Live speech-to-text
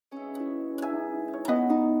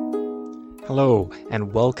Hello,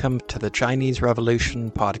 and welcome to the Chinese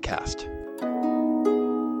Revolution podcast.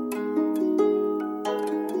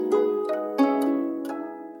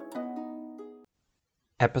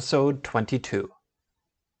 Episode 22.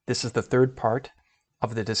 This is the third part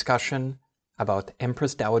of the discussion about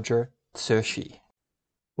Empress Dowager Cixi.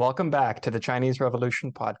 Welcome back to the Chinese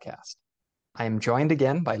Revolution podcast. I am joined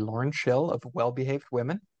again by Lauren Schill of Well-Behaved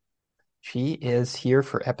Women. She is here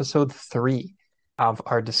for episode 3 of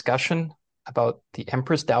our discussion about the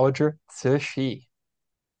Empress Dowager Cixi.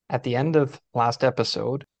 At the end of last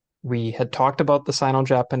episode, we had talked about the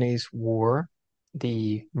Sino-Japanese War,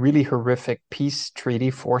 the really horrific peace treaty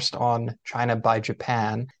forced on China by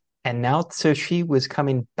Japan, and now Cixi was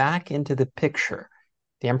coming back into the picture.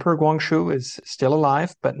 The Emperor Guangxu is still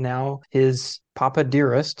alive, but now his Papa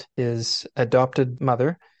Dearest, his adopted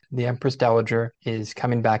mother, the Empress Dowager, is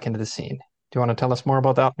coming back into the scene. Do you want to tell us more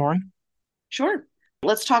about that, Lauren? Sure.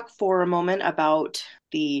 Let's talk for a moment about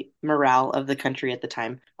the morale of the country at the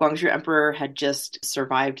time. Guangxu Emperor had just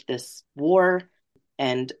survived this war,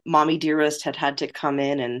 and Mommy Dearest had to come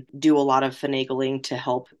in and do a lot of finagling to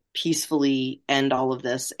help peacefully end all of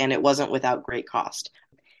this, and it wasn't without great cost.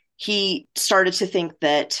 He started to think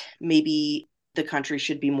that maybe the country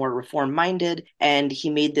should be more reform-minded, and he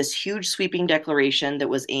made this huge sweeping declaration that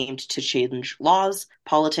was aimed to change laws,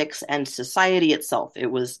 politics, and society itself. It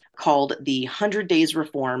was called the 100 Days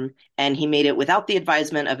Reform, and he made it without the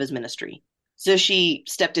advisement of his ministry. Cixi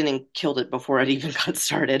stepped in and killed it before it even got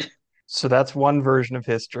started. So that's one version of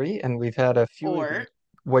history, and we've had a few.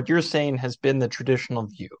 What you're saying has been the traditional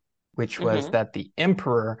view, which was that the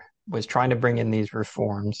emperor was trying to bring in these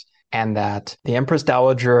reforms, and that the Empress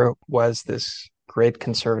Dowager was this great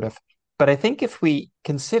conservative. But I think if we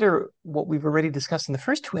consider what we've already discussed in the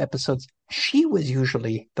first 2 episodes, she was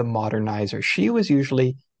usually the modernizer. She was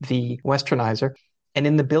usually the westernizer. And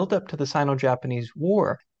in the build-up to the Sino-Japanese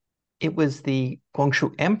War, it was the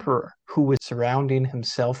Guangxu Emperor who was surrounding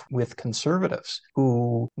himself with conservatives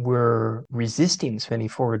who were resisting any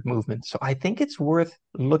forward movement. So I think it's worth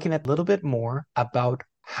looking at a little bit more about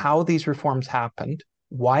how these reforms happened,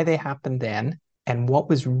 why they happened then, and what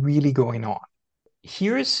was really going on.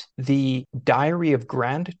 Here's the diary of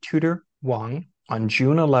Grand Tutor Wang on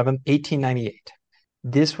June 11, 1898.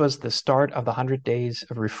 This was the start of the 100 Days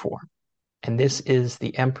of Reform. And this is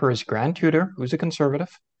the emperor's grand tutor, who's a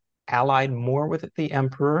conservative, allied more with the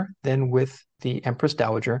emperor than with the Empress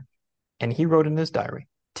Dowager. And he wrote in his diary,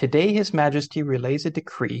 "Today His Majesty relays a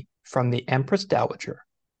decree from the Empress Dowager.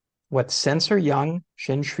 What Censor Yang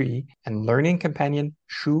Shen-shui and learning companion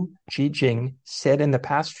Shu Ji-jing said in the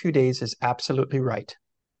past few days is absolutely right.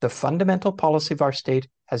 The fundamental policy of our state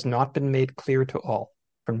has not been made clear to all.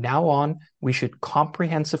 From now on, we should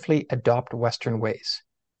comprehensively adopt Western ways.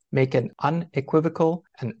 Make an unequivocal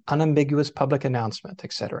and unambiguous public announcement,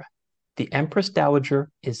 etc. The Empress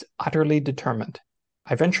Dowager is utterly determined.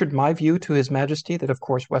 I ventured my view to His Majesty that, of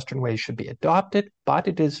course, Western ways should be adopted, but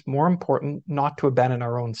it is more important not to abandon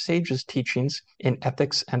our own sages' teachings in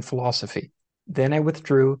ethics and philosophy. Then I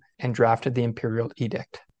withdrew and drafted the imperial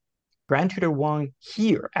edict." Grand Tutor Wang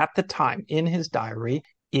here, at the time, in his diary,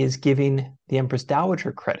 is giving the Empress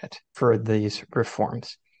Dowager credit for these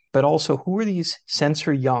reforms. But also, who are these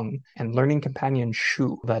Censor Yang and learning companion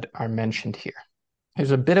Shu that are mentioned here?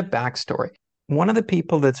 There's a bit of backstory. One of the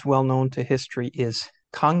people that's well known to history is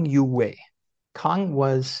Kang Yu-wei. Kang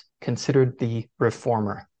was considered the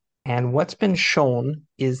reformer. And what's been shown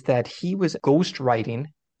is that he was ghostwriting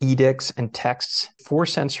edicts and texts for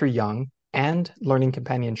Censor Yang and learning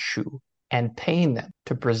companion Shu and paying them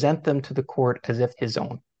to present them to the court as if his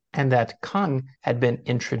own. And that Kang had been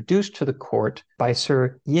introduced to the court by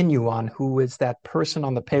Sir Yin Yuan, who was that person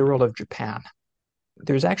on the payroll of Japan.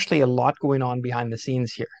 There's actually a lot going on behind the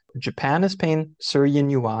scenes here. Japan is paying Sir Yin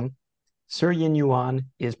Yuan. Sir Yin Yuan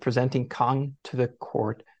is presenting Kang to the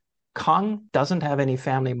court. Kang doesn't have any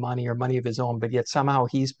family money or money of his own, but yet somehow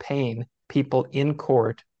he's paying people in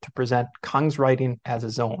court to present Kang's writing as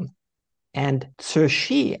his own. And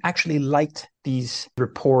Cixi actually liked these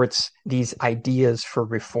reports, these ideas for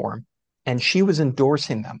reform, and she was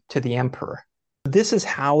endorsing them to the emperor. This is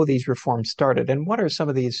how these reforms started. And what are some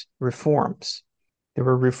of these reforms? There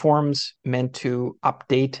were reforms meant to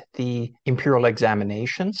update the imperial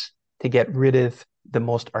examinations, to get rid of the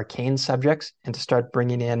most arcane subjects and to start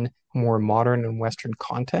bringing in more modern and Western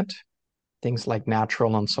content, things like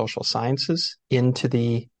natural and social sciences, into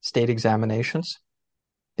the state examinations.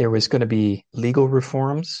 There was going to be legal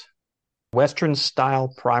reforms.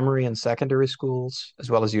 Western-style primary and secondary schools, as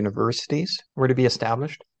well as universities, were to be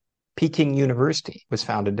established. Peking University was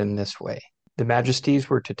founded in this way. The Majesties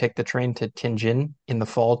were to take the train to Tianjin in the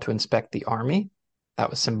fall to inspect the army. That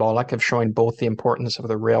was symbolic of showing both the importance of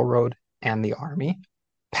the railroad and the army.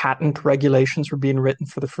 Patent regulations were being written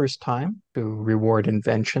for the first time to reward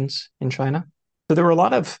inventions in China. So there were a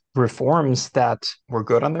lot of reforms that were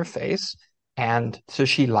good on their face, and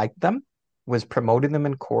Cixi liked them, was promoting them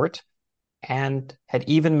in court, and had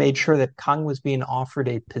even made sure that Kang was being offered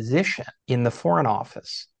a position in the Foreign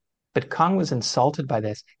Office. But Kang was insulted by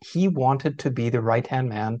this. He wanted to be the right-hand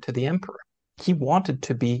man to the emperor. He wanted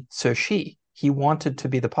to be Cixi. He wanted to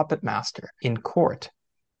be the puppet master in court.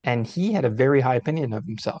 And he had a very high opinion of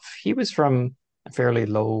himself. He was from a fairly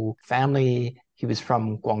low family. He was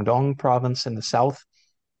from Guangdong province in the south.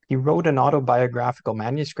 He wrote an autobiographical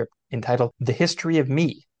manuscript entitled The History of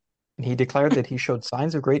Me, and he declared that he showed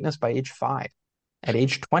signs of greatness by age 5. At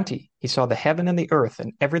age 20, he saw the heaven and the earth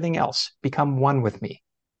and everything else become one with me.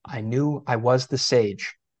 I knew I was the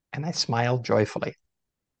sage, and I smiled joyfully.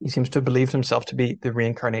 He seems to have believed himself to be the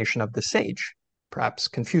reincarnation of the sage, perhaps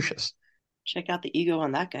Confucius. Check out the ego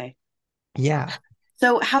on that guy. Yeah.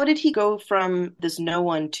 So how did he go from this no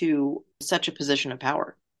one to such a position of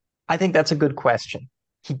power? I think that's a good question.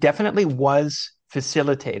 He definitely was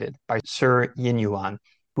facilitated by Sir Yin Yuan,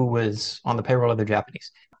 who was on the payroll of the Japanese.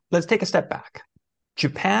 Let's take a step back.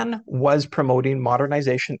 Japan was promoting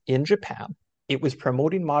modernization in Japan. It was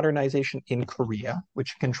promoting modernization in Korea,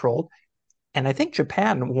 which it controlled. And I think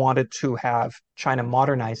Japan wanted to have China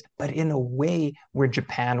modernized, but in a way where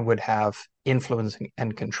Japan would have influence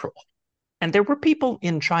and control. And there were people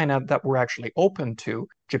in China that were actually open to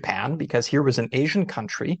Japan because here was an Asian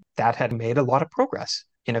country that had made a lot of progress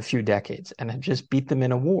in a few decades and had just beat them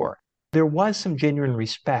in a war. There was some genuine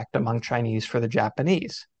respect among Chinese for the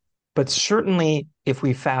Japanese. But certainly, if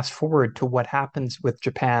we fast forward to what happens with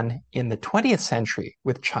Japan in the 20th century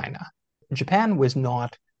with China, Japan was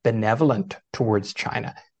not benevolent towards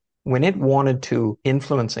China. When it wanted to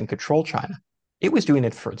influence and control China, it was doing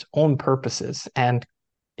it for its own purposes. And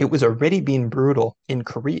it was already being brutal in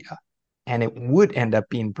Korea, and it would end up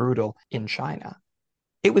being brutal in China.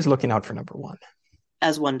 It was looking out for number one.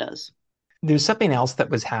 As one does. There's something else that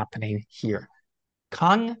was happening here.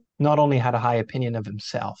 Kang not only had a high opinion of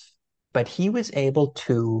himself, but he was able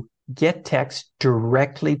to get text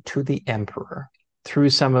directly to the emperor through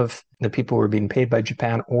some of the people who were being paid by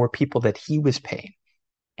Japan or people that he was paying.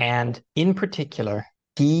 And in particular,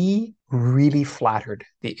 he really flattered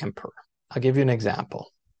the emperor. I'll give you an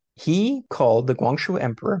example. He called the Guangxu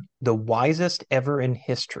emperor the wisest ever in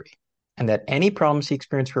history, and that any problems he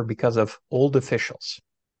experienced were because of old officials.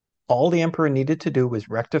 All the emperor needed to do was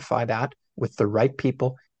rectify that with the right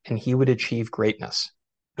people, and he would achieve greatness.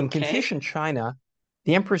 In Confucian China,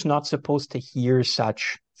 the emperor's not supposed to hear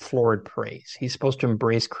such florid praise. He's supposed to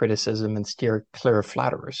embrace criticism and steer clear of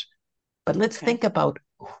flatterers. But let's think about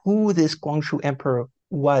who this Guangxu emperor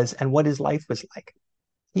was and what his life was like.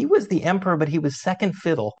 He was the emperor, but he was second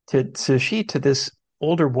fiddle to Cixi, to this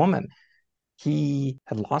older woman. He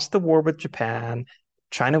had lost the war with Japan.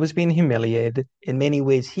 China was being humiliated. In many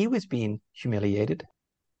ways, he was being humiliated.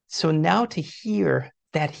 So now to hear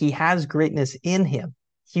that he has greatness in him,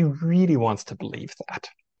 he really wants to believe that.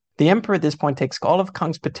 The emperor at this point takes all of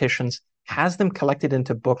Kang's petitions, has them collected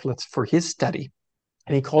into booklets for his study,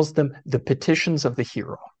 and he calls them the petitions of the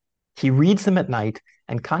hero. He reads them at night,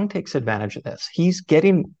 and Kang takes advantage of this. He's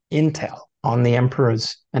getting intel on the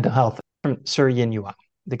emperor's mental health from Sir Yin Yuan,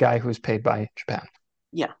 the guy who's paid by Japan.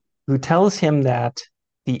 Yeah. Who tells him that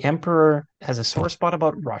the emperor has a sore spot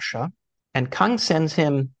about Russia, and Kang sends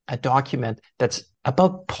him a document that's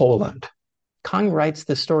about Poland. Kang writes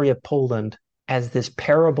the story of Poland as this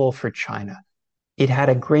parable for China. It had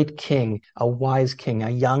a great king, a wise king, a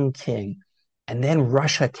young king, and then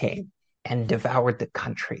Russia came and devoured the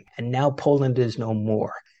country. And now Poland is no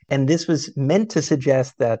more. And this was meant to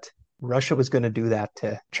suggest that Russia was going to do that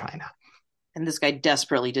to China. And this guy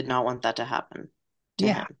desperately did not want that to happen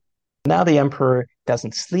to him. Now the emperor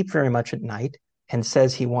doesn't sleep very much at night and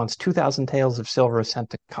says he wants 2,000 taels of silver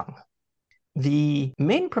sent to Kang. The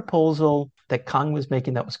main proposal that Kang was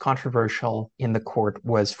making that was controversial in the court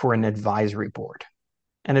was for an advisory board.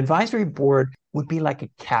 An advisory board would be like a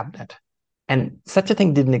cabinet. And such a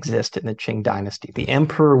thing didn't exist in the Qing dynasty. The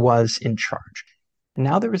emperor was in charge.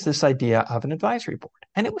 Now there was this idea of an advisory board,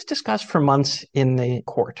 and it was discussed for months in the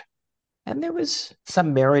court. And there was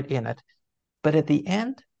some merit in it. But at the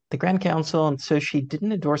end, the Grand Council and Cixi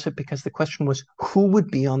didn't endorse it because the question was, who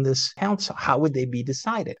would be on this council? How would they be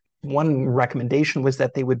decided? One recommendation was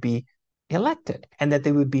that they would be elected and that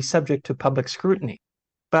they would be subject to public scrutiny.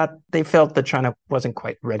 But they felt that China wasn't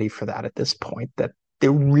quite ready for that at this point, that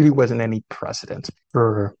there really wasn't any precedent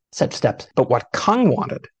for such steps. But what Kang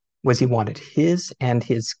wanted was he wanted his and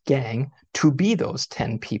his gang to be those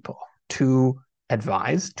 10 people, to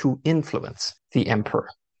advise, to influence the emperor.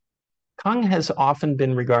 Kang has often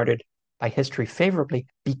been regarded by history favorably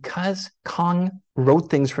because Kang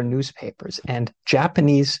wrote things for newspapers, and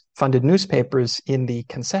Japanese-funded newspapers in the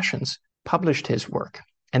concessions published his work.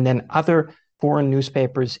 And then other foreign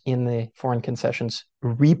newspapers in the foreign concessions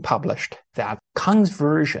republished that. Kang's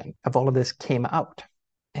version of all of this came out,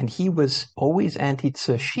 and he was always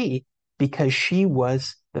anti-Cixi because she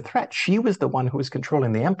was the threat. She was the one who was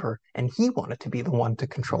controlling the emperor, and he wanted to be the one to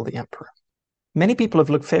control the emperor. Many people have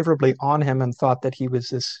looked favorably on him and thought that he was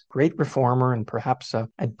this great reformer and perhaps a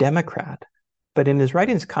Democrat. But in his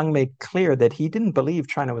writings, Kang made clear that he didn't believe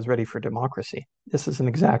China was ready for democracy. This is an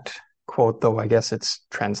exact quote, though I guess it's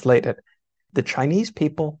translated. The Chinese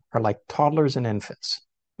people are like toddlers and infants.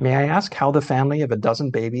 May I ask how the family of a dozen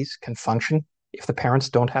babies can function if the parents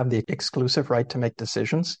don't have the exclusive right to make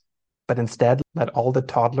decisions, but instead let all the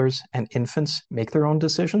toddlers and infants make their own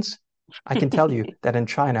decisions? I can tell you that in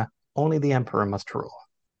China, only the emperor must rule.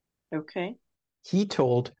 Okay. He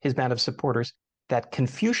told his band of supporters that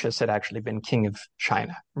Confucius had actually been king of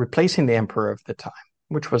China, replacing the emperor of the time,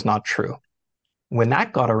 which was not true. When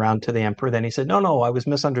that got around to the emperor, then he said, no, I was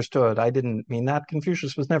misunderstood. I didn't mean that.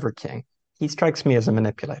 Confucius was never king. He strikes me as a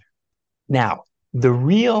manipulator. Now, the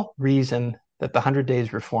real reason that the 100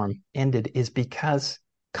 Days Reform ended is because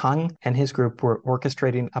Kang and his group were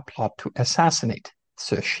orchestrating a plot to assassinate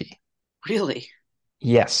Cixi. Really?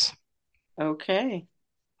 Yes. Okay.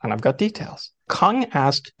 And I've got details. Kang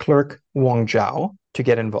asked clerk Wang Zhao to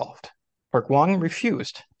get involved. Clerk Wang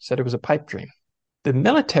refused, said it was a pipe dream. The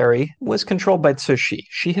military was controlled by Cixi.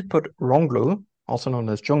 She had put Ronglu, also known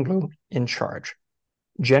as Zhonglu, in charge.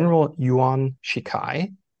 General Yuan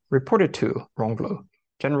Shikai reported to Ronglu.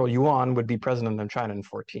 General Yuan would be president of China in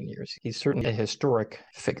 14 years. He's certainly a historic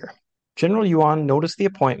figure. General Yuan noticed the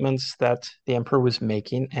appointments that the emperor was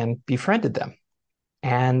making and befriended them.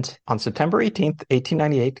 And on September 18th,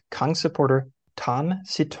 1898, Kang's supporter Tan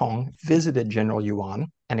Sitong visited General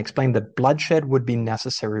Yuan and explained that bloodshed would be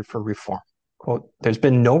necessary for reform. Quote, there's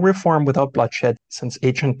been no reform without bloodshed since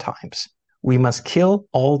ancient times. We must kill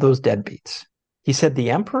all those deadbeats. He said the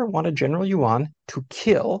emperor wanted General Yuan to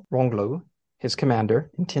kill Ronglu, his commander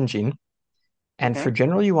in Tianjin, and for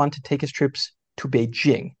General Yuan to take his troops to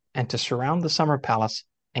Beijing and to surround the summer palace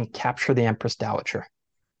and capture the Empress Dowager.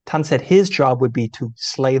 Tan said his job would be to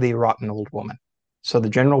slay the rotten old woman. So the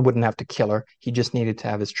general wouldn't have to kill her. He just needed to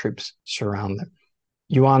have his troops surround them.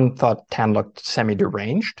 Yuan thought Tan looked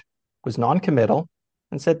semi-deranged, was non-committal,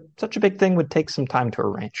 and said such a big thing would take some time to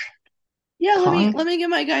arrange. Yeah, let me get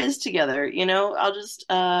my guys together. I'll just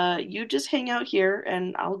you just hang out here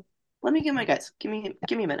and let me get my guys. Give me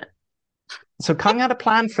a minute. So Kang had a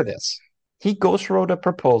plan for this. He ghost wrote a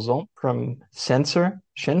proposal from censor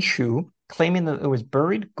Shen Shu claiming that there was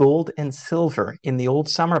buried gold and silver in the old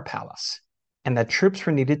summer palace and that troops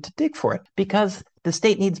were needed to dig for it because the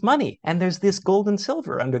state needs money and there's this gold and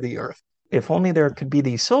silver under the earth. If only there could be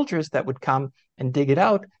these soldiers that would come and dig it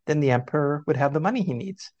out, then the emperor would have the money he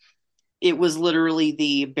needs. It was literally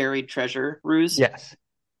the buried treasure ruse? Yes.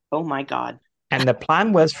 Oh my God. And the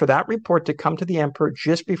plan was for that report to come to the emperor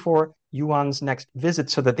just before Yuan's next visit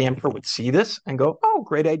so that the emperor would see this and go, oh,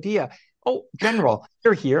 great idea. Oh, general,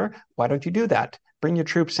 you're here. Why don't you do that? Bring your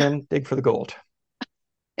troops in, dig for the gold.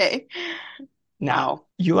 Hey. Now,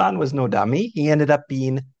 Yuan was no dummy. He ended up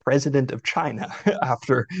being president of China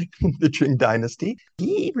after the Qing dynasty.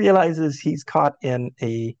 He realizes he's caught in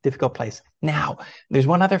a difficult place. Now, there's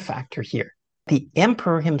one other factor here. The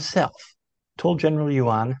emperor himself told General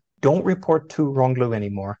Yuan, don't report to Ronglu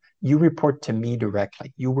anymore. You report to me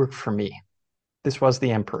directly. You work for me. This was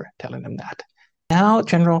the emperor telling him that. Now,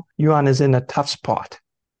 General Yuan is in a tough spot.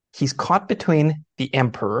 He's caught between the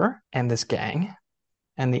emperor and this gang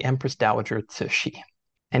and the Empress Dowager Cixi.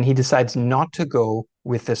 And he decides not to go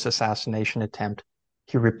with this assassination attempt.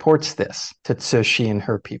 He reports this to Cixi and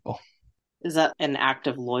her people. Is that an act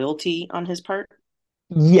of loyalty on his part?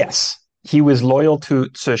 Yes. He was loyal to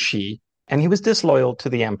Cixi and he was disloyal to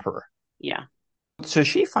the emperor. Yeah.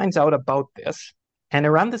 Cixi finds out about this. And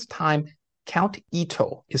around this time, Count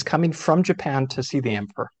Ito is coming from Japan to see the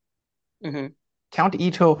emperor. Mm-hmm. Count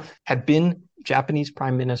Ito had been Japanese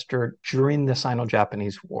prime minister during the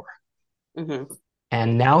Sino-Japanese War. Mm-hmm.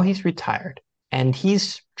 And now he's retired and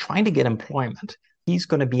he's trying to get employment. He's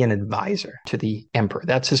going to be an advisor to the emperor.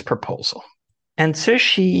 That's his proposal. And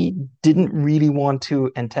Cixi didn't really want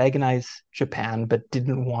to antagonize Japan, but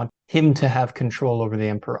didn't want him to have control over the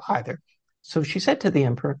emperor either. So she said to the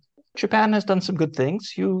emperor, Japan has done some good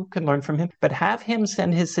things. You can learn from him, but have him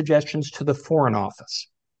send his suggestions to the Foreign Office.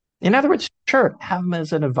 In other words, sure, have him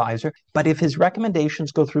as an advisor, but if his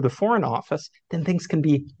recommendations go through the Foreign Office, then things can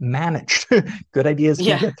be managed. Good ideas can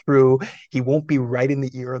Yeah, get through. He won't be right in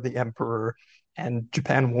the ear of the emperor, and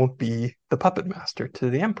Japan won't be the puppet master to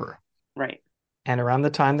the emperor. right. And around the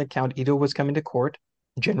time that Count Ito was coming to court,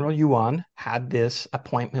 General Yuan had this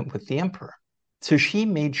appointment with the emperor. So she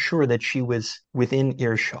made sure that she was within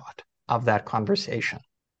earshot of that conversation.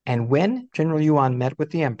 And when General Yuan met with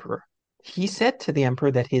the emperor, he said to the emperor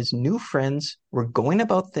that his new friends were going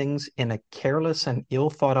about things in a careless and ill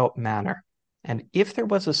thought out manner. And if there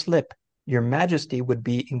was a slip, your majesty would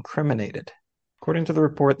be incriminated. According to the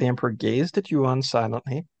report, the emperor gazed at Yuan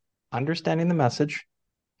silently, understanding the message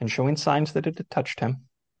and showing signs that it had touched him.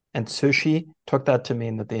 And Cixi took that to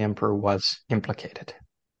mean that the emperor was implicated.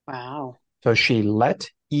 Wow. So she let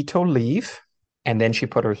Ito leave, and then she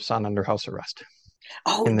put her son under house arrest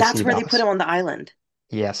Oh, in the that's Sea where they put Palace. him on the island.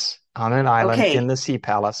 Yes, on an island in Okay. the Sea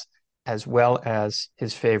Palace, as well as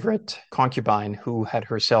his favorite concubine, who had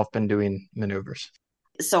herself been doing maneuvers.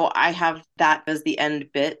 So I have that as the end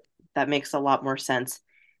bit. That makes a lot more sense.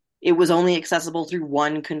 It was only accessible through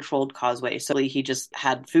one controlled causeway. So he just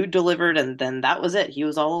had food delivered and then that was it. He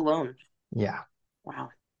was all alone. Yeah. Wow.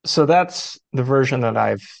 So that's the version that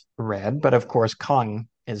I've read. But of course, Kang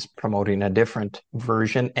is promoting a different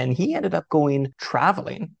version, and he ended up going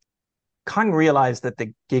traveling. Kang realized that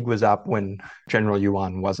the gig was up when General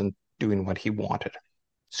Yuan wasn't doing what he wanted.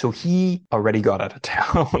 So he already got out of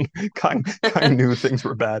town. Kang knew things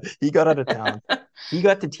were bad. He got out of town. He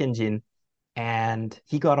got to Tianjin, and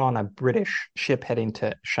he got on a British ship heading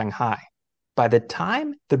to Shanghai. By the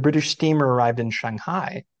time the British steamer arrived in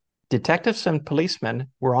Shanghai, detectives and policemen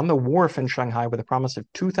were on the wharf in Shanghai with a promise of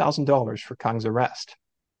 $2,000 for Kang's arrest.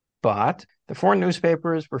 But the foreign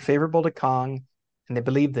newspapers were favorable to Kang, and they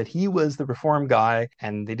believed that he was the reform guy,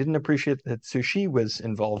 and they didn't appreciate that Cixi was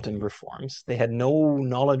involved in reforms. They had no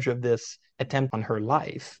knowledge of this attempt on her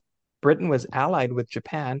life. Britain was allied with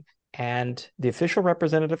Japan, and the official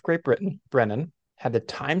representative of Great Britain, Brennan, had the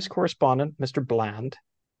Times correspondent, Mr. Bland,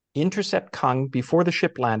 intercept Kang before the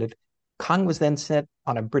ship landed. Kang was then sent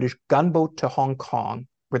on a British gunboat to Hong Kong,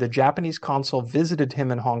 where the Japanese consul visited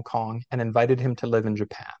him in Hong Kong and invited him to live in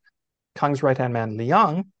Japan. Kang's right-hand man,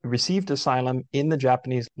 Liang, received asylum in the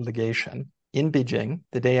Japanese legation in Beijing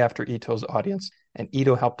the day after Ito's audience, and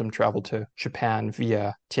Ito helped him travel to Japan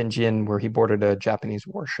via Tianjin, where he boarded a Japanese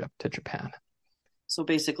warship to Japan. So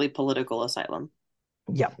basically political asylum.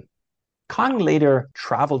 Yeah. Kang later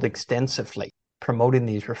traveled extensively promoting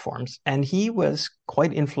these reforms, and he was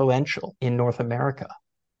quite influential in North America.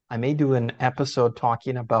 I may do an episode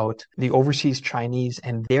talking about the overseas Chinese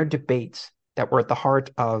and their debates that were at the heart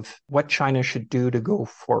of what China should do to go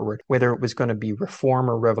forward, whether it was going to be reform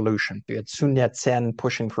or revolution. You had Sun Yat-sen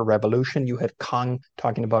pushing for revolution. You had Kang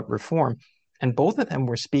talking about reform. And both of them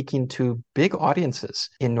were speaking to big audiences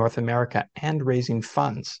in North America and raising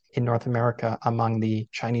funds in North America among the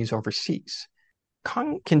Chinese overseas.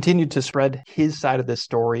 Kang continued to spread his side of the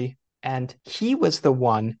story, and he was the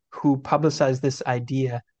one who publicized this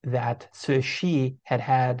idea that Cixi had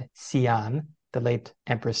had Xian, the late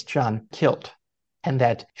Empress Chun, killed, and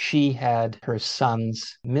that she had her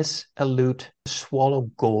sons Miss Alute swallow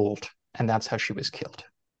gold, and that's how she was killed.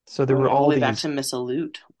 So there Going were all the all way back these, to Miss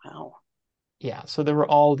Alute. Wow. yeah, so there were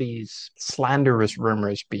all these slanderous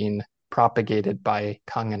rumors being propagated by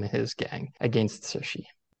Kang and his gang against Cixi.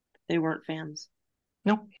 They weren't fans.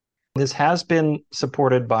 No. This has been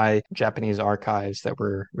supported by Japanese archives that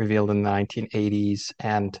were revealed in the 1980s,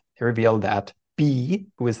 and they revealed that B,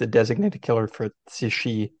 who was the designated killer for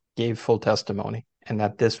Cixi, gave full testimony, and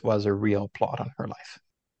that this was a real plot on her life.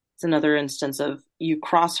 It's another instance of you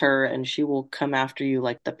cross her and she will come after you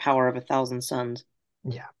like the power of 1,000 suns.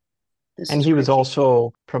 Yeah. This And is he was crazy.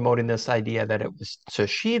 also promoting this idea that it was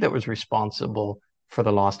Cixi that was responsible for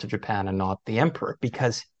the loss of Japan and not the emperor,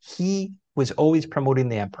 because he was always promoting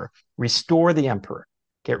the emperor. Restore the emperor.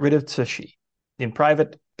 Get rid of Cixi. In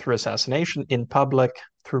private, through assassination. In public,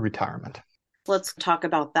 through retirement. Let's talk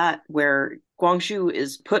about that, where Guangxu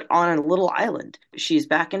is put on a little island. She's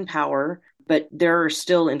back in power, but there are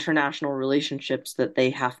still international relationships that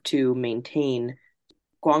they have to maintain.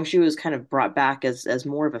 Guangxu is kind of brought back as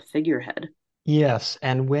more of a figurehead. Yes,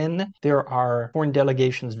 and when there are foreign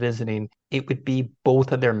delegations visiting, it would be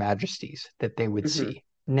both of their majesties that they would Hmm. see.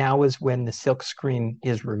 Now is when the silk screen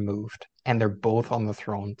is removed and they're both on the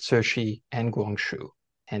throne, Cixi and Guangxu.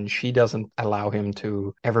 And she doesn't allow him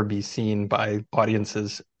to ever be seen by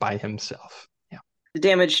audiences by himself. Yeah. The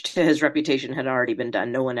damage to his reputation had already been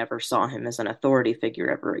done. No one ever saw him as an authority figure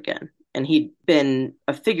ever again. And he'd been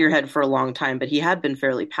a figurehead for a long time, but he had been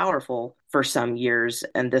fairly powerful for some years,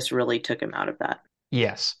 and this really took him out of that.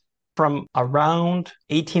 Yes. From around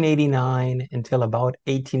 1889 until about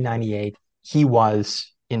 1898, he was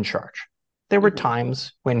in charge. There were Mm-hmm.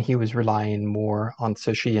 times when he was relying more on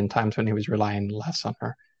Cixi and times when he was relying less on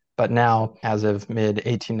her. But now, as of mid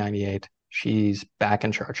 1898, she's back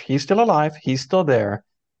in charge. He's still alive, he's still there,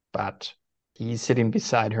 but he's sitting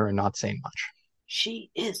beside her and not saying much.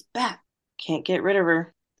 She is back. Can't get rid of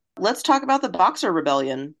her. Let's talk about the Boxer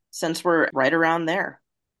Rebellion, since we're right around there.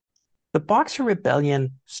 The Boxer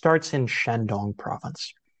Rebellion starts in Shandong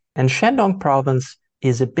province. And Shandong province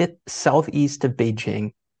is a bit southeast of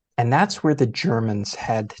Beijing. And that's where the Germans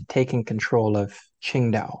had taken control of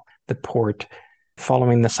Qingdao, the port,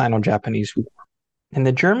 following the Sino-Japanese War. And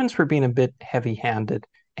the Germans were being a bit heavy-handed,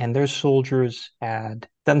 and their soldiers had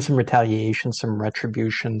done some retaliation, some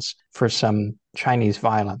retributions for some Chinese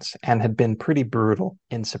violence, and had been pretty brutal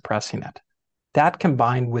in suppressing it. That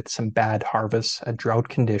combined with some bad harvests, a drought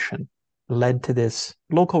condition, led to this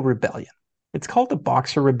local rebellion. It's called the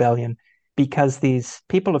Boxer Rebellion because these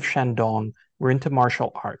people of Shandong were into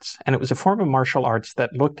martial arts, and it was a form of martial arts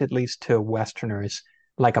that looked, at least to Westerners,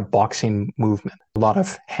 like a boxing movement. A lot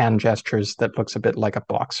of hand gestures that looks a bit like a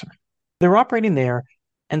boxer. They're operating there,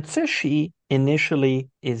 and Cixi initially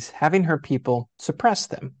is having her people suppress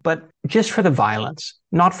them, but just for the violence,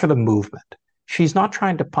 not for the movement. She's not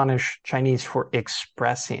trying to punish Chinese for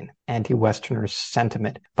expressing anti-Westerner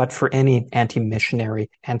sentiment, but for any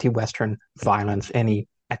anti-missionary, anti-Western violence, any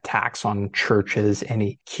attacks on churches,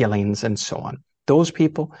 any killings, and so on. Those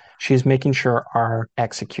people she's making sure are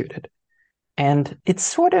executed. And it's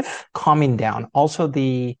sort of calming down. Also,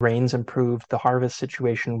 the rains improved. The harvest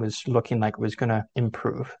situation was looking like it was going to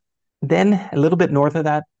improve. Then a little bit north of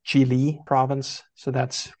that, Jili province. So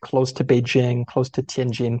that's close to Beijing, close to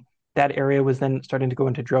Tianjin. That area was then starting to go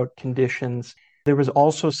into drought conditions. There was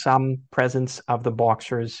also some presence of the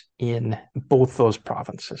Boxers in both those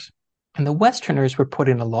provinces. And the Westerners were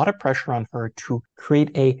putting a lot of pressure on her to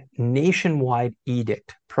create a nationwide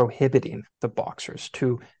edict prohibiting the Boxers,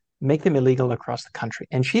 to make them illegal across the country.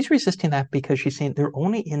 And she's resisting that because she's saying they're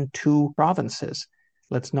only in two provinces.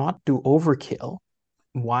 Let's not do overkill.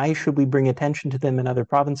 Why should we bring attention to them in other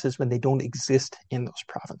provinces when they don't exist in those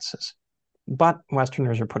provinces? But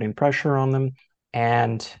Westerners are putting pressure on them.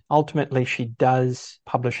 And ultimately, she does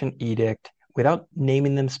publish an edict without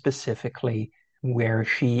naming them specifically, where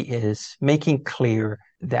she is making clear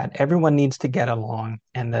that everyone needs to get along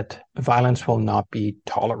and that violence will not be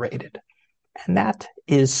tolerated. And that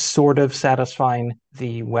is sort of satisfying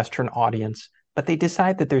the Western audience, but they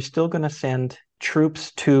decide that they're still going to send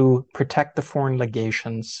troops to protect the foreign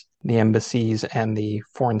legations, the embassies, and the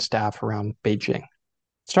foreign staff around Beijing.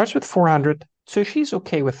 Starts with 400, so she's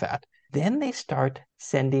okay with that. Then they start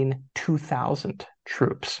sending 2,000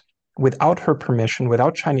 troops without her permission,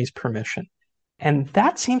 without Chinese permission. And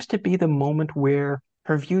that seems to be the moment where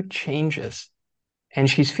her view changes. And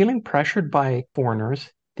she's feeling pressured by foreigners.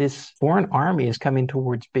 This foreign army is coming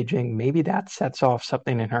towards Beijing. Maybe that sets off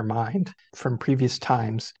something in her mind from previous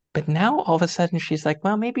times. But now all of a sudden she's like,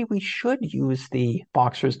 well, maybe we should use the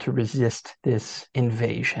Boxers to resist this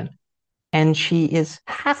invasion. And she is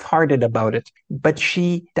half-hearted about it, but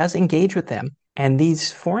she does engage with them. And these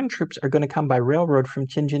foreign troops are going to come by railroad from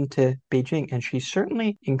Tianjin to Beijing. And she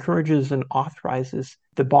certainly encourages and authorizes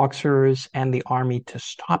the Boxers and the army to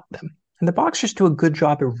stop them. And the Boxers do a good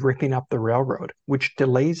job of ripping up the railroad, which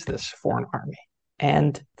delays this foreign army.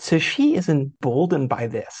 And so she is emboldened by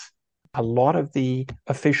this. A lot of the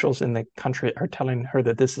officials in the country are telling her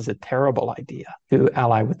that this is a terrible idea to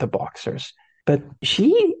ally with the Boxers. But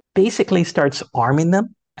she basically starts arming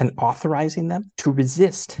them and authorizing them to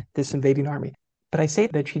resist this invading army. But I say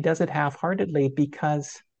that she does it half-heartedly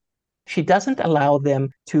because she doesn't allow them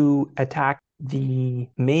to attack the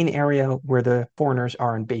main area where the foreigners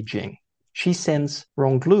are in Beijing. She sends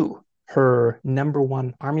Ronglu, her number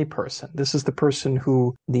one army person. This is the person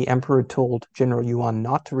who the emperor told General Yuan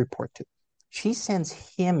not to report to. She sends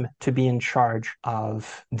him to be in charge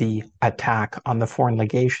of the attack on the foreign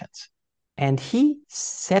legations. And he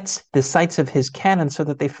sets the sights of his cannon so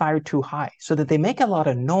that they fire too high, so that they make a lot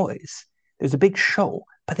of noise. There's a big show,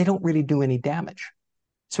 but they don't really do any damage.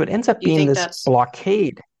 So it ends up Do you being think this that's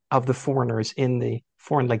blockade of the foreigners in the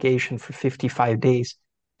foreign legation for 55 days.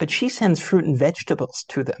 But she sends fruit and vegetables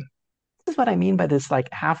to them. This is what I mean by this like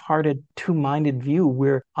half-hearted, two-minded view,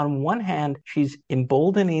 where on one hand, she's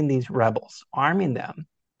emboldening these rebels, arming them,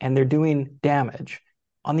 and they're doing damage.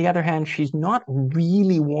 On the other hand, she's not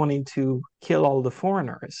really wanting to kill all the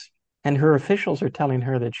foreigners. And her officials are telling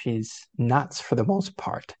her that she's nuts for the most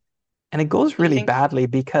part. And it goes Do you really think badly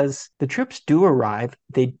because the troops do arrive,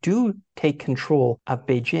 they do take control of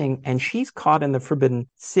Beijing, and she's caught in the Forbidden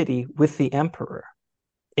City with the emperor.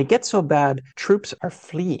 It gets so bad, troops are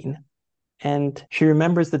fleeing, and she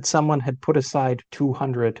remembers that someone had put aside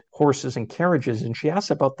 200 horses and carriages, and she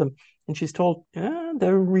asks about them, and she's told,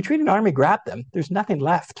 the retreating army grabbed them. There's nothing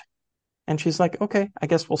left. And she's like, okay, I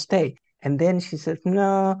guess we'll stay. And then she says,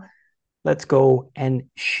 no, let's go. And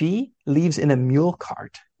she leaves in a mule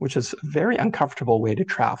cart, which is a very uncomfortable way to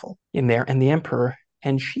travel in there. And the emperor,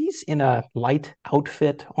 and she's in a light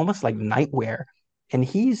outfit, almost like nightwear. And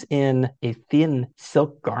he's in a thin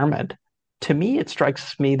silk garment. To me, it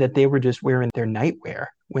strikes me that they were just wearing their nightwear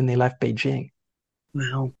when they left Beijing.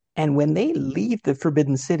 Wow. And when they leave the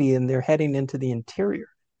Forbidden City and they're heading into the interior,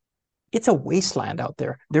 it's a wasteland out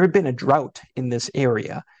there. There had been a drought in this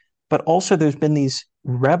area, but also there's been these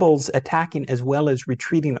rebels attacking as well as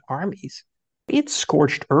retreating armies. It's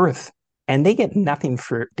scorched earth, and they get nothing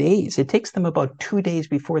for days. It takes them about 2 days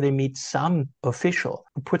before they meet some official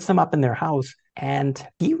who puts them up in their house, and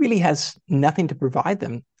he really has nothing to provide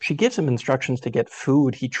them. She gives him instructions to get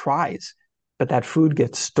food. He tries, but that food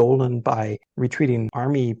gets stolen by retreating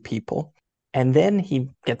army people. And then he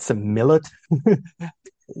gets some millet,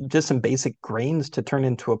 just some basic grains to turn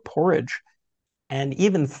into a porridge. And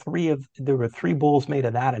even there were 3 bowls made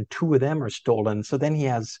of that, and 2 of them are stolen. So then he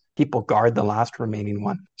has people guard the last remaining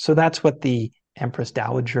one. So that's what the Empress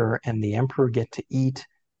Dowager and the Emperor get to eat.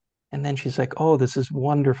 And then she's like, oh, this is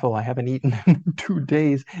wonderful. I haven't eaten in 2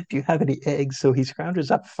 days. Do you have any eggs? So he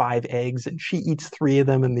scrounges up 5 eggs, and she eats 3 of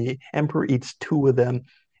them, and the Emperor eats 2 of them.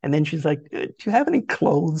 And then she's like, do you have any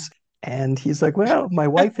clothes? And he's like, well, my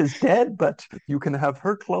wife is dead, but you can have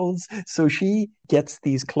her clothes. So she gets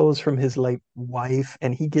these clothes from his late wife,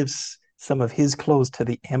 and he gives some of his clothes to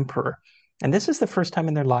the emperor. And this is the first time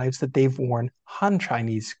in their lives that they've worn Han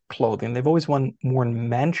Chinese clothing. They've always worn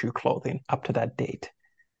Manchu clothing up to that date.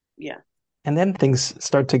 Yeah. And then things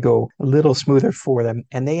start to go a little smoother for them,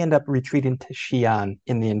 and they end up retreating to Xi'an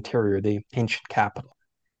in the interior, the ancient capital.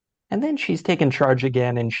 And then she's taken charge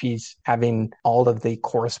again, and she's having all of the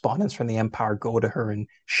correspondence from the empire go to her in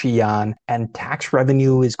Xi'an. And tax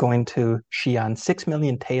revenue is going to Xi'an. 6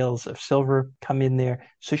 million taels of silver come in there.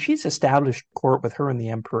 So she's established court with her and the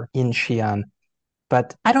emperor in Xi'an.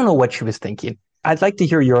 But I don't know what she was thinking. I'd like to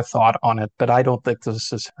hear your thought on it, but I don't think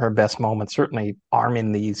this is her best moment, certainly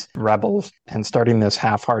arming these rebels and starting this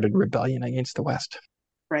half-hearted rebellion against the West.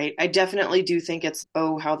 Right. I definitely do think it's,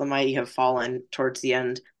 oh, how the mighty have fallen towards the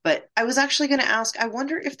end. But I was actually going to ask, I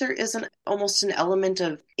wonder if there isn't almost an element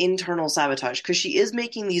of internal sabotage, because she is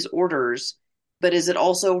making these orders, but is it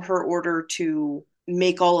also her order to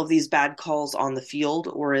make all of these bad calls on the field,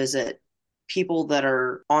 or is it people that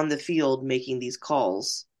are on the field making these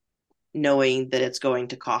calls, knowing that it's going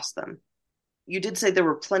to cost them? You did say there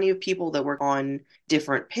were plenty of people that were on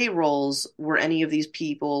different payrolls. Were any of these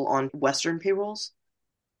people on Western payrolls?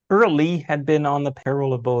 Early had been on the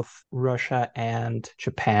payroll of both Russia and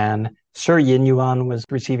Japan. Sir Yinyuan was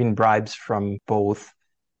receiving bribes from both.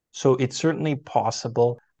 So it's certainly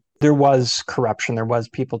possible. There was corruption, there was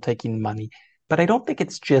people taking money. But I don't think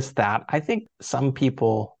it's just that. I think some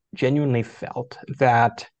people genuinely felt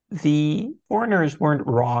that the foreigners weren't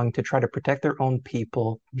wrong to try to protect their own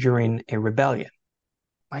people during a rebellion.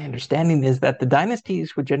 My understanding is that the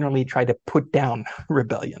dynasties would generally try to put down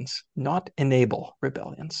rebellions, not enable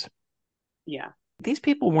rebellions. Yeah. These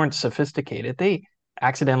people weren't sophisticated. They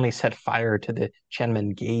accidentally set fire to the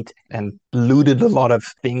Tiananmen Gate and looted a lot of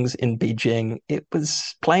things in Beijing. It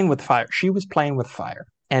was playing with fire. She was playing with fire,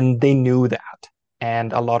 and they knew that,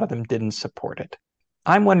 and a lot of them didn't support it.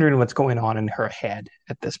 I'm wondering what's going on in her head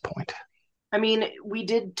at this point. I mean, we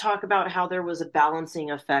did talk about how there was a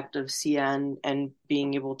balancing effect of CN and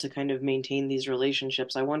being able to kind of maintain these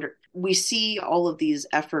relationships. I wonder, we see all of these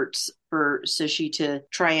efforts for Cixi to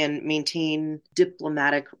try and maintain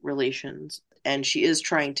diplomatic relations, and she is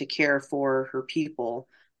trying to care for her people.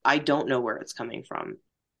 I don't know where it's coming from.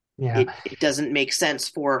 Yeah. It doesn't make sense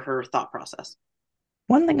for her thought process.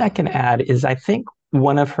 One thing I can add is I think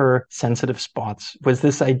one of her sensitive spots was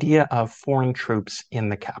this idea of foreign troops in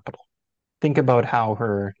the capital. Think about how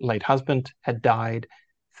her late husband had died.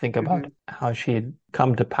 Think about how she had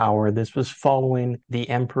come to power. This was following the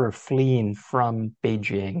emperor fleeing from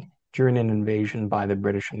Beijing during an invasion by the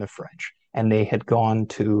British and the French. And they had gone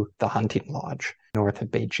to the hunting lodge north of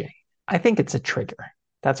Beijing. I think it's a trigger.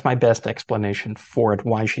 That's my best explanation for it,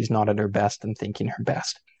 why she's not at her best and thinking her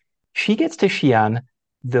best. She gets to Xi'an.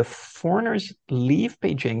 The foreigners leave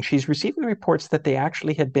Beijing. She's receiving reports that they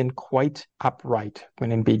actually had been quite upright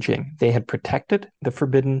when in Beijing. They had protected the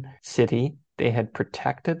Forbidden City. They had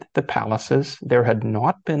protected the palaces. There had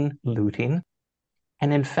not been looting.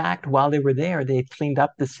 And in fact, while they were there, they had cleaned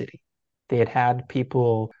up the city. They had had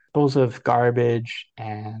people dispose of garbage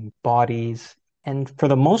and bodies. And for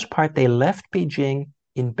the most part, they left Beijing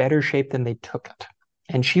in better shape than they took it.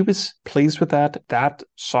 And she was pleased with that. That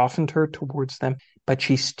softened her towards them. But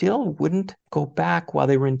she still wouldn't go back while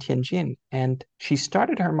they were in Tianjin. And she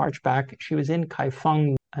started her march back. She was in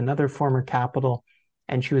Kaifeng, another former capital,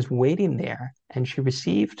 and she was waiting there. And she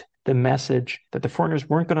received the message that the foreigners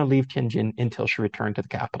weren't going to leave Tianjin until she returned to the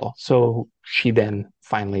capital. So she then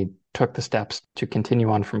finally took the steps to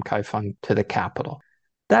continue on from Kaifeng to the capital.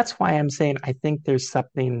 That's why I'm saying I think there's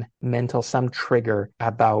something mental, some trigger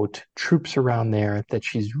about troops around there that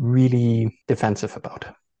she's really defensive about.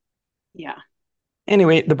 Yeah.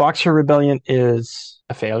 Anyway, the Boxer Rebellion is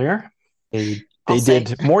a failure. They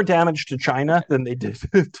did more damage to China than they did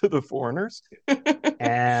to the foreigners.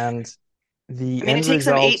 And the end it takes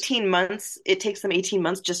them result, 18 months. It takes them 18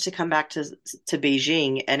 months just to come back to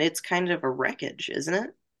Beijing, and it's kind of a wreckage, isn't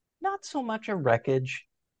it? not so much a wreckage.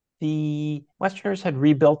 The Westerners had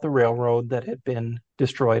rebuilt the railroad that had been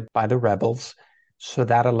destroyed by the rebels. So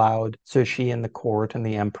that allowed Cixi and the court and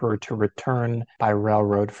the emperor to return by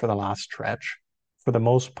railroad for the last stretch. For the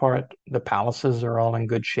most part, the palaces are all in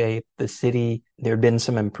good shape. The city, there had been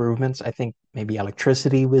some improvements. I think maybe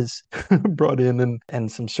electricity was brought in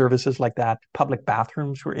and some services like that. Public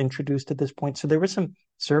bathrooms were introduced at this point. So there were some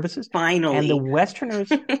services. Finally. And the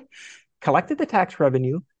Westerners collected the tax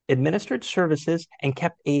revenue, administered services, and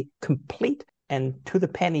kept a complete and to the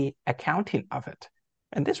penny accounting of it.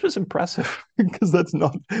 And this was impressive because that's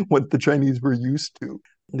not what the Chinese were used to.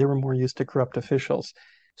 They were more used to corrupt officials.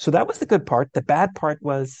 So that was the good part. The bad part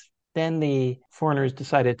was then the foreigners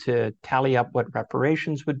decided to tally up what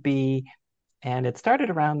reparations would be. And it started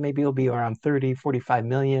around, maybe it'll be around 30, 45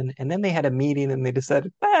 million. And then they had a meeting and they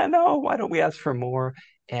decided, no, why don't we ask for more?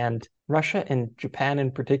 And Russia and Japan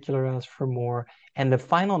in particular asked for more. And the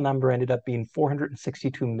final number ended up being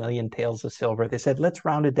 462 million taels of silver. They said, let's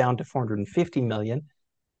round it down to 450 million.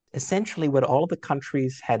 Essentially, what all the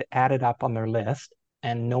countries had added up on their list,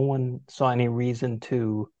 and no one saw any reason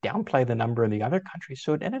to downplay the number in the other countries.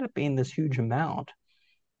 So it ended up being this huge amount.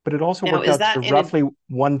 But it also worked out to roughly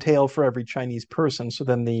one tael for every Chinese person. So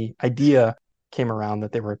then the idea came around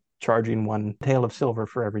that they were charging one tael of silver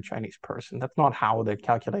for every Chinese person. That's not how the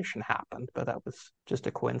calculation happened, but that was just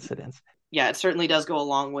a coincidence. Yeah, it certainly does go a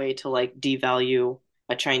long way to devalue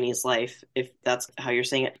a Chinese life, if that's how you're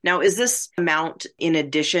saying it. Now, is this amount in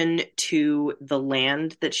addition to the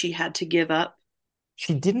land that she had to give up?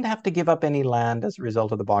 She didn't have to give up any land as a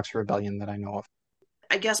result of the Boxer Rebellion that I know of.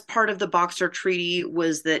 I guess part of the Boxer Treaty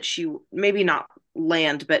was that she, maybe not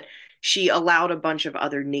land, but she allowed a bunch of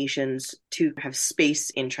other nations to have space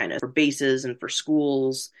in China for bases and for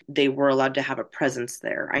schools. They were allowed to have a presence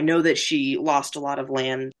there. I know that she lost a lot of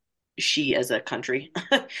land, she as a country.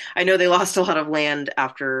 I know they lost a lot of land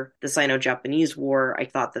after the Sino-Japanese War. I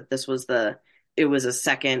thought that it was a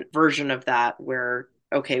second version of that where,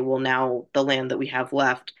 okay, well, now the land that we have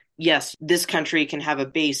left, yes, this country can have a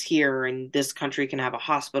base here and this country can have a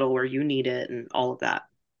hospital where you need it and all of that.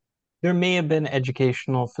 There may have been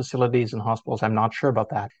educational facilities and hospitals. I'm not sure about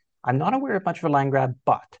that. I'm not aware of much of a land grab,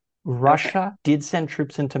 but Russia did send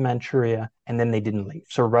troops into Manchuria and then they didn't leave.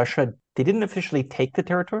 So Russia, they didn't officially take the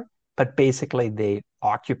territory, but basically they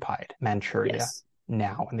occupied Manchuria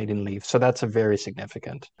now and they didn't leave. So that's a very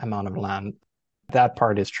significant amount of land. That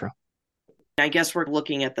part is true. I guess we're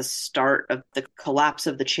looking at the start of the collapse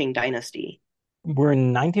of the Qing dynasty. We're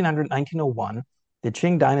in 1900, 1901. The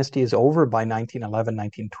Qing dynasty is over by 1911,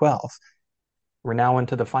 1912. We're now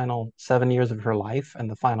into the final 7 years of her life and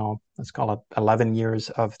the final, let's call it 11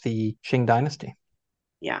 years of the Qing dynasty.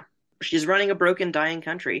 Yeah. She's running a broken, dying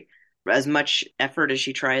country. As much effort as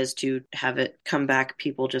she tries to have it come back,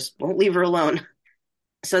 people just won't leave her alone.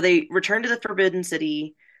 So they return to the Forbidden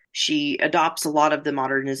City. She adopts a lot of the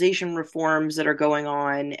modernization reforms that are going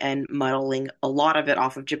on and modeling a lot of it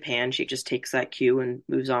off of Japan. She just takes that cue and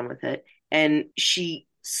moves on with it. And she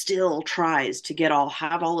still tries to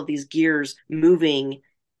have all of these gears moving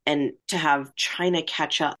and to have China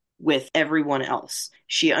catch up with everyone else.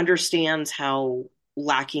 She understands how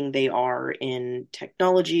lacking they are in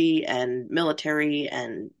technology and military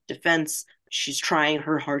and defense. she's trying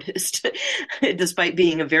her hardest. Despite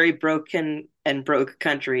being a very broken and broke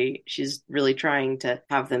country, she's really trying to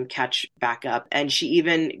have them catch back up. And she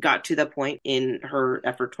even got to the point in her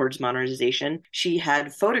effort towards modernization. She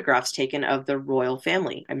had photographs taken of the royal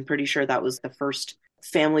family. I'm pretty sure that was the first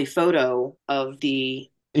family photo of the.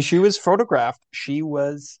 She was photographed. She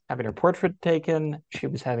was having her portrait taken. She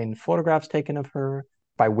was having photographs taken of her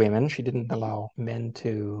by women. She didn't allow men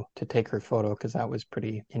to take her photo because that was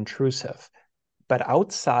pretty intrusive. But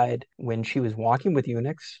outside, when she was walking with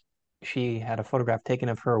eunuchs, she had a photograph taken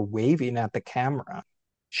of her waving at the camera.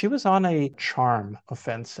 She was on a charm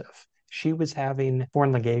offensive. She was having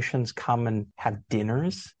foreign legations come and have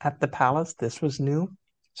dinners at the palace. This was new.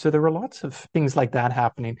 So there were lots of things like that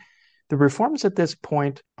happening. The reforms at this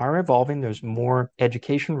point are evolving. There's more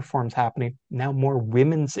education reforms happening, now more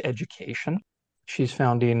women's education. She's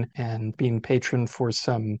founding and being patron for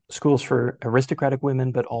some schools for aristocratic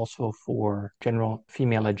women, but also for general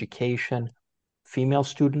female education. Female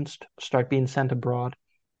students start being sent abroad.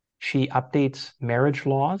 She updates marriage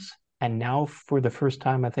laws. And now, for the first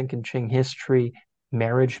time, I think in Qing history,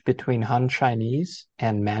 marriage between Han Chinese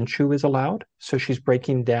and Manchu is allowed. So she's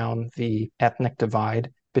breaking down the ethnic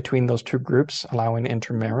divide between those two groups, allowing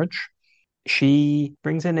intermarriage. She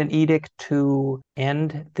brings in an edict to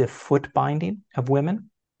end the foot binding of women.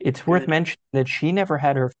 It's worth mentioning that she never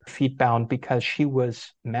had her feet bound because she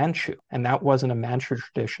was Manchu, and that wasn't a Manchu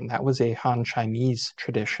tradition. That was a Han Chinese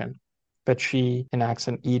tradition. But she enacts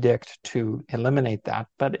an edict to eliminate that,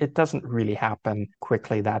 but it doesn't really happen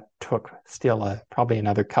quickly. That took still probably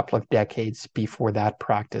another couple of decades before that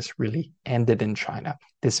practice really ended in China.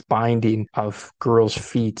 This binding of girls'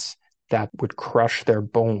 feet that would crush their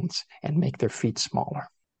bones and make their feet smaller.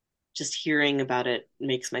 Just hearing about it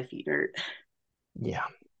makes my feet hurt. Yeah.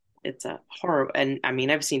 It's a horror. And I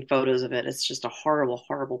mean, I've seen photos of it. It's just a horrible,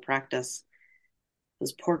 horrible practice.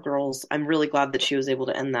 Those poor girls. I'm really glad that she was able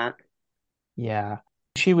to end that. Yeah.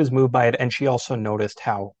 She was moved by it, and she also noticed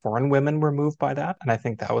how foreign women were moved by that, and I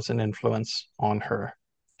think that was an influence on her.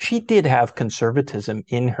 She did have conservatism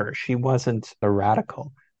in her. She wasn't a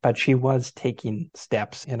radical, but she was taking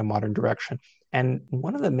steps in a modern direction. And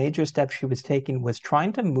one of the major steps she was taking was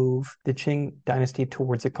trying to move the Qing dynasty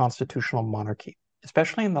towards a constitutional monarchy,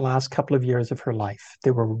 especially in the last couple of years of her life.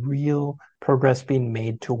 There were real progress being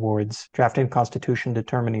made towards drafting a constitution,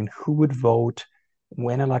 determining who would vote,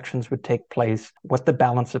 when elections would take place, what the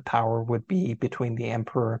balance of power would be between the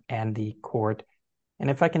emperor and the court. And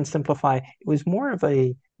if I can simplify, it was more of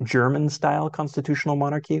a German-style constitutional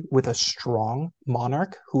monarchy with a strong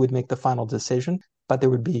monarch who would make the final decision, but there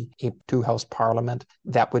would be a two-house parliament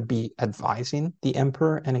that would be advising the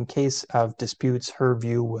emperor. And in case of disputes, her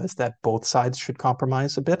view was that both sides should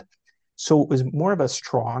compromise a bit. So it was more of a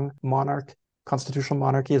strong monarch, constitutional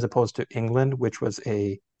monarchy, as opposed to England, which was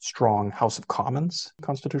a strong House of Commons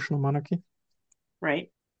constitutional monarchy. Right.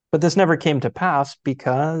 But this never came to pass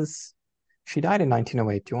because she died in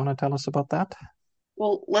 1908. Do you want to tell us about that?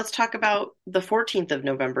 Well, let's talk about the 14th of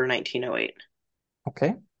November, 1908.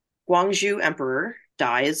 Okay. Guangxu Emperor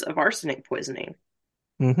dies of arsenic poisoning.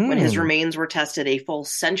 When his Mm-hmm. remains were tested a full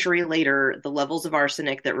century later, the levels of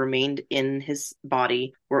arsenic that remained in his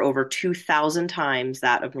body were over 2,000 times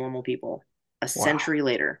that of normal people. A Wow. century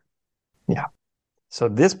later. Yeah. So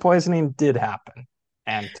this poisoning did happen.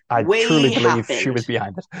 And I truly believe she was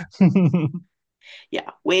behind it. Yeah,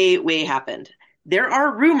 way happened. There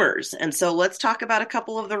are rumors, and so let's talk about a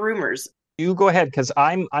couple of the rumors. You go ahead, because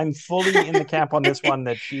I'm fully in the camp on this one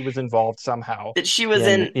that she was involved somehow that she was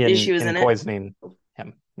in in poisoning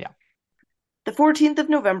him. Yeah. The 14th of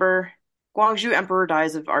November, Guangxu Emperor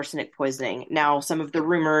dies of arsenic poisoning. Now, some of the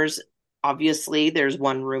rumors, obviously, there's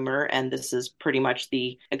one rumor, and this is pretty much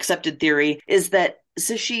the accepted theory, is that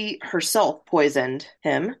Cixi herself poisoned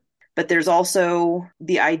him. But there's also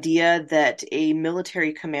the idea that a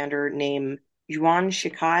military commander named Yuan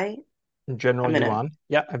Shikai, General Yuan.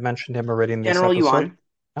 Yeah, I've mentioned him already in this General episode. Yuan.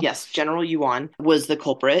 Yeah. Yes, General Yuan was the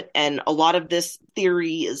culprit. And a lot of this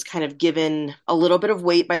theory is kind of given a little bit of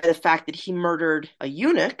weight by the fact that he murdered a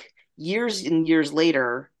eunuch years and years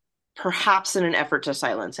later, perhaps in an effort to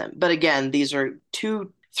silence him. But again, these are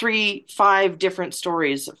 2, 3, 5 different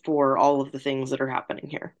stories for all of the things that are happening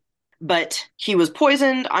here. But he was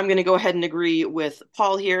poisoned. I'm going to go ahead and agree with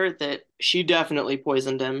Paul here that she definitely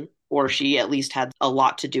poisoned him, or she at least had a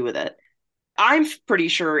lot to do with it. I'm pretty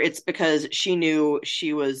sure it's because she knew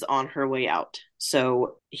she was on her way out.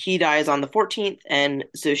 So he dies on the 14th, and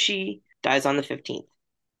so she dies on the 15th.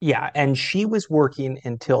 Yeah, and she was working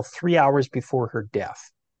until 3 hours before her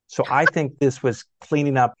death. So I think this was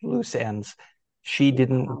cleaning up loose ends. She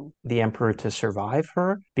didn't want the emperor to survive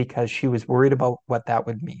her because she was worried about what that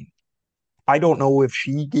would mean. I don't know if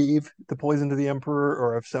she gave the poison to the emperor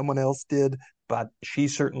or if someone else did, but she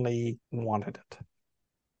certainly wanted it.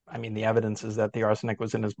 I mean, the evidence is that the arsenic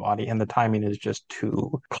was in his body, and the timing is just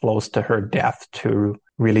too close to her death to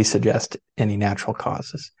really suggest any natural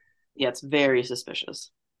causes. Yeah, it's very suspicious.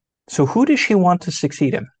 So who does she want to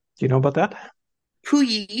succeed him? Do you know about that?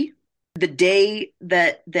 Puyi, the day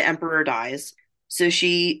that the emperor dies, so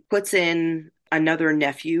she puts in another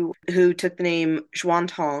nephew who took the name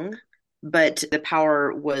Xuantong, but the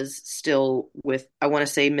power was still with, I want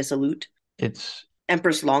to say, Miss Alute. It's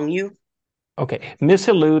Empress Longyu. okay. Miss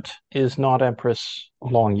Alute is not Empress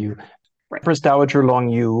Longyu. Right. Empress Dowager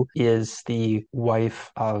Longyu is the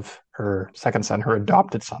wife of her second son, her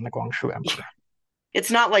adopted son, the Guangxu Emperor.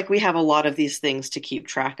 It's not like we have a lot of these things to keep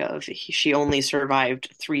track of. She only survived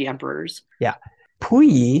 3 emperors. Yeah.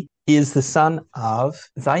 Puyi is the son of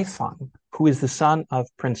Zaifang, who is the son of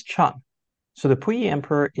Prince Chun. So the Puyi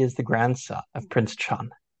Emperor is the grandson of Prince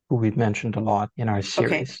Chun, who we've mentioned a lot in our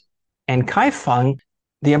series. Okay. And Kaifeng,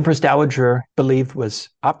 the Empress Dowager believed was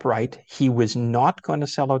upright. He was not going to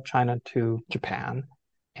sell out China to Japan,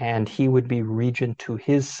 and he would be regent to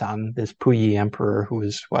his son, this Puyi Emperor, who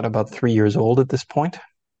was, about 3 years old at this point?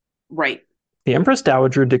 Right. The Empress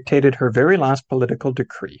Dowager dictated her very last political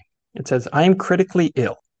decree. It says, I am critically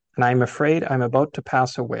ill, and I am afraid I'm about to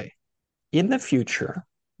pass away. In the future,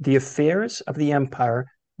 the affairs of the empire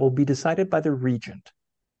will be decided by the regent.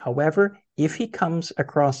 However, if he comes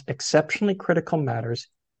across exceptionally critical matters,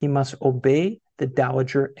 he must obey the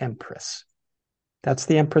Dowager Empress. That's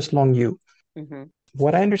the Empress Longyu. Mm-hmm.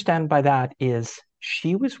 What I understand by that is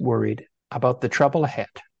she was worried about the trouble ahead.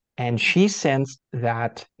 And she sensed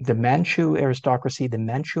that the Manchu aristocracy, the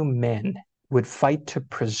Manchu men, would fight to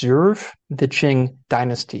preserve the Qing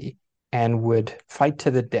dynasty and would fight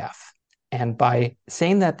to the death. And by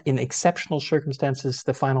saying that in exceptional circumstances,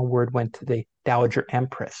 the final word went to the Dowager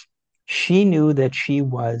Empress, she knew that she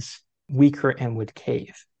was weaker and would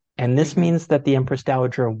cave. And this means that the Empress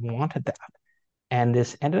Dowager wanted that. And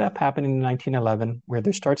this ended up happening in 1911, where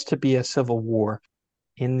there starts to be a civil war.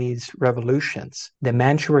 In these revolutions, the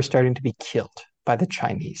Manchu are starting to be killed by the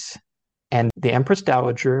Chinese. And the Empress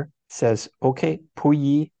Dowager says, okay,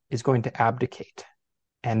 Puyi is going to abdicate.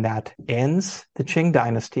 And that ends the Qing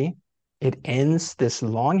dynasty. It ends this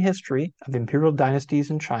long history of imperial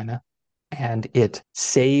dynasties in China. And it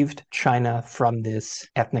saved China from this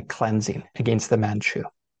ethnic cleansing against the Manchu.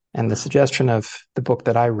 And the suggestion of the book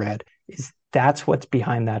that I read is that's what's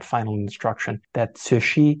behind that final instruction. That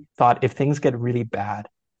Cixi thought if things get really bad,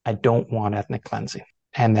 I don't want ethnic cleansing.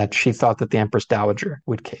 And that she thought that the Empress Dowager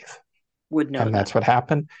would cave. Would know and that's what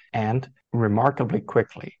happened. And remarkably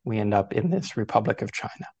quickly, we end up in this Republic of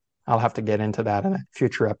China. I'll have to get into that in a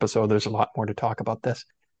future episode. There's a lot more to talk about this.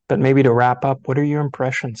 But maybe to wrap up, what are your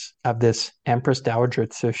impressions of this Empress Dowager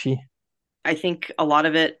Cixi? I think a lot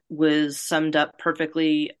of it was summed up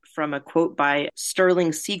perfectly from a quote by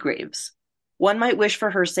Sterling Seagraves. One might wish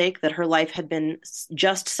for her sake that her life had been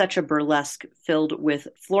just such a burlesque filled with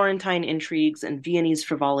Florentine intrigues and Viennese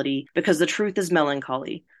frivolity, because the truth is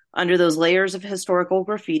melancholy. Under those layers of historical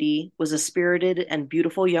graffiti was a spirited and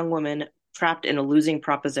beautiful young woman trapped in a losing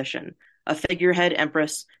proposition, a figurehead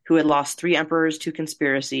empress who had lost 3 emperors to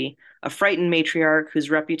conspiracy, a frightened matriarch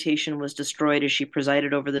whose reputation was destroyed as she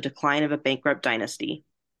presided over the decline of a bankrupt dynasty.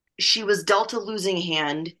 She was dealt a losing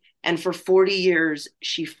hand, and for 40 years,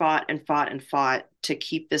 she fought and fought and fought to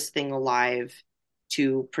keep this thing alive,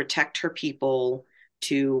 to protect her people,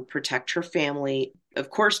 to protect her family, of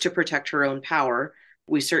course, to protect her own power.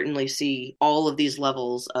 We certainly see all of these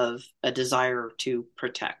levels of a desire to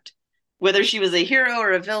protect. Whether she was a hero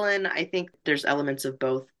or a villain, I think there's elements of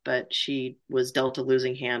both, but she was dealt a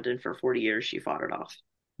losing hand, and for 40 years, she fought it off.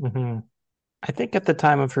 Mm-hmm. I think at the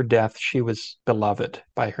time of her death, she was beloved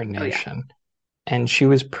by her nation. Oh, yeah. And she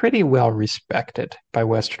was pretty well respected by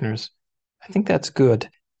Westerners. I think that's good.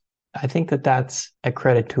 I think that that's a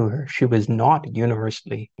credit to her. She was not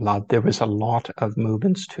universally loved. There was a lot of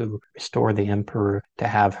movements to restore the emperor, to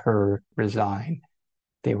have her resign.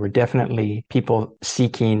 They were definitely people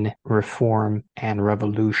seeking reform and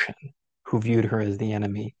revolution who viewed her as the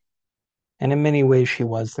enemy. And in many ways, she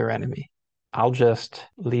was their enemy. I'll just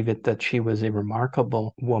leave it that she was a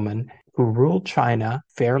remarkable woman who ruled China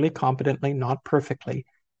fairly competently, not perfectly,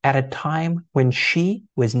 at a time when she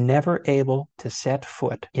was never able to set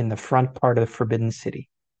foot in the front part of the Forbidden City.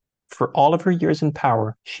 For all of her years in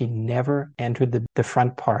power, she never entered the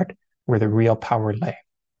front part where the real power lay.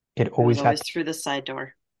 It was always through the side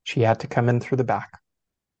door. She had to come in through the back.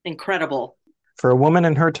 Incredible. for a woman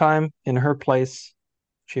in her time, in her place,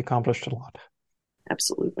 she accomplished a lot.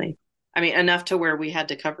 Absolutely. I mean, enough to where we had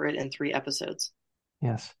to cover it in 3 episodes.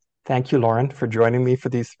 Yes. Thank you, Lauren, for joining me for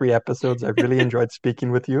these 3 episodes. I've really enjoyed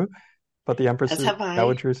speaking with you about the Empress As have I.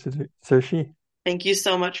 Dowager Cixi. Thank you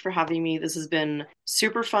so much for having me. This has been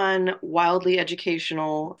super fun, wildly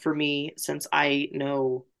educational for me since I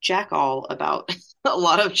know jack all about a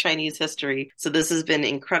lot of Chinese history. So this has been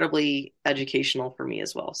incredibly educational for me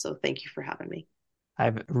as well. So thank you for having me.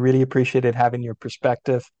 I've really appreciated having your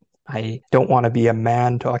perspective. I don't want to be a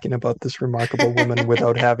man talking about this remarkable woman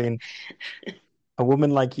without having a woman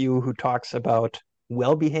like you who talks about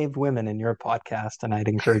well-behaved women in your podcast, and I'd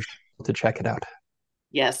encourage people to check it out.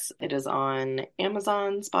 Yes, it is on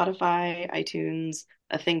Amazon, Spotify, iTunes,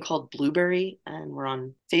 a thing called Blueberry, and we're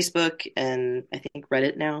on Facebook and I think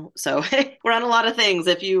Reddit now. So we're on a lot of things.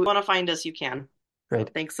 If you want to find us, you can. Great.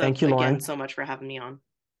 So thanks Thank you, again Lauren. so much for having me on.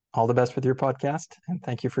 All the best with your podcast, and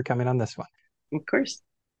thank you for coming on this one. Of course.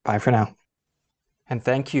 Bye for now. And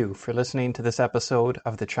thank you for listening to this episode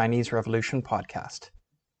of the Chinese Revolution podcast.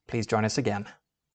 Please join us again.